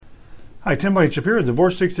Hi, Tim Blankenship here at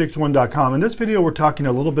Divorce661.com. In this video, we're talking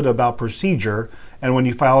a little bit about procedure and when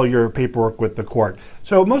you file your paperwork with the court.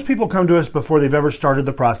 So most people come to us before they've ever started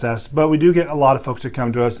the process, but we do get a lot of folks that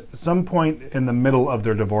come to us at some point in the middle of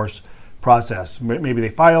their divorce process. Maybe they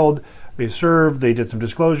filed, they served, they did some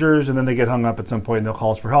disclosures, and then they get hung up at some point and they'll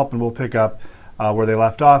call us for help and we'll pick up where they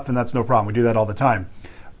left off, and that's no problem. We do that all the time.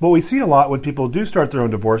 What we see a lot when people do start their own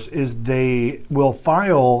divorce is they will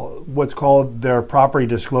file what's called their property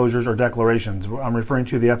disclosures or declarations. I'm referring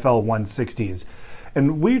to the FL-160s.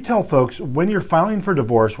 And we tell folks, when you're filing for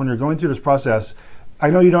divorce, when you're going through this process, I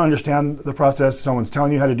know you don't understand the process. Someone's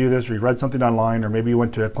telling you how to do this, or you read something online, or maybe you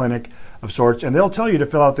went to a clinic of sorts, and they'll tell you to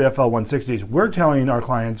fill out the FL-160s. We're telling our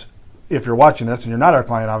clients, if you're watching this, and you're not our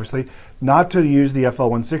client, obviously, not to use the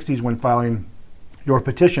FL-160s when filing your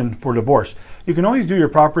petition for divorce. You can always do your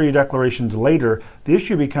property declarations later. The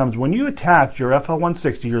issue becomes when you attach your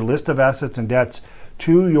FL-160, your list of assets and debts,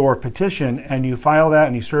 to your petition and you file that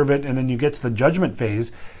and you serve it and then you get to the judgment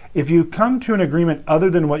phase, if you come to an agreement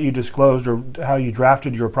other than what you disclosed or how you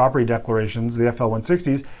drafted your property declarations, the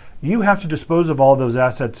FL-160s, you have to dispose of all those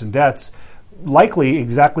assets and debts likely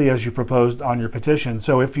exactly as you proposed on your petition.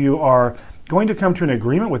 So if you are going to come to an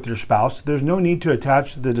agreement with your spouse, there's no need to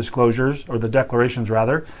attach the disclosures, or the declarations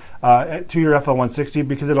rather, to your FL-160,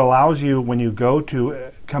 because it allows you, when you go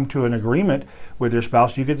to come to an agreement with your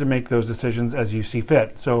spouse, you get to make those decisions as you see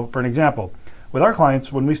fit. So for an example, with our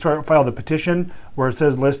clients, when we file the petition where it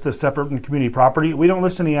says list the separate and community property, we don't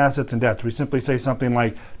list any assets and debts. We simply say something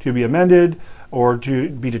like to be amended or to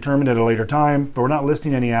be determined at a later time, but we're not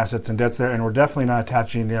listing any assets and debts there, and we're definitely not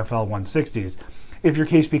attaching the FL-160s. If your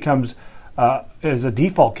case becomes as a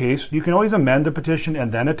default case, you can always amend the petition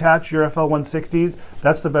and then attach your FL-160s.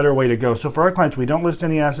 That's the better way to go. So for our clients, we don't list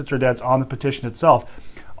any assets or debts on the petition itself.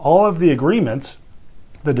 All of the agreements,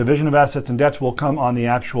 the division of assets and debts, will come on the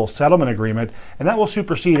actual settlement agreement, and that will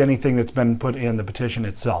supersede anything that's been put in the petition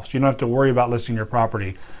itself. So you don't have to worry about listing your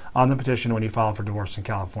property on the petition when you file for divorce in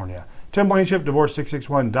California. Tim Blankenship,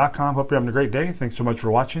 Divorce661.com. Hope you're having a great day. Thanks so much for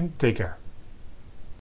watching. Take care.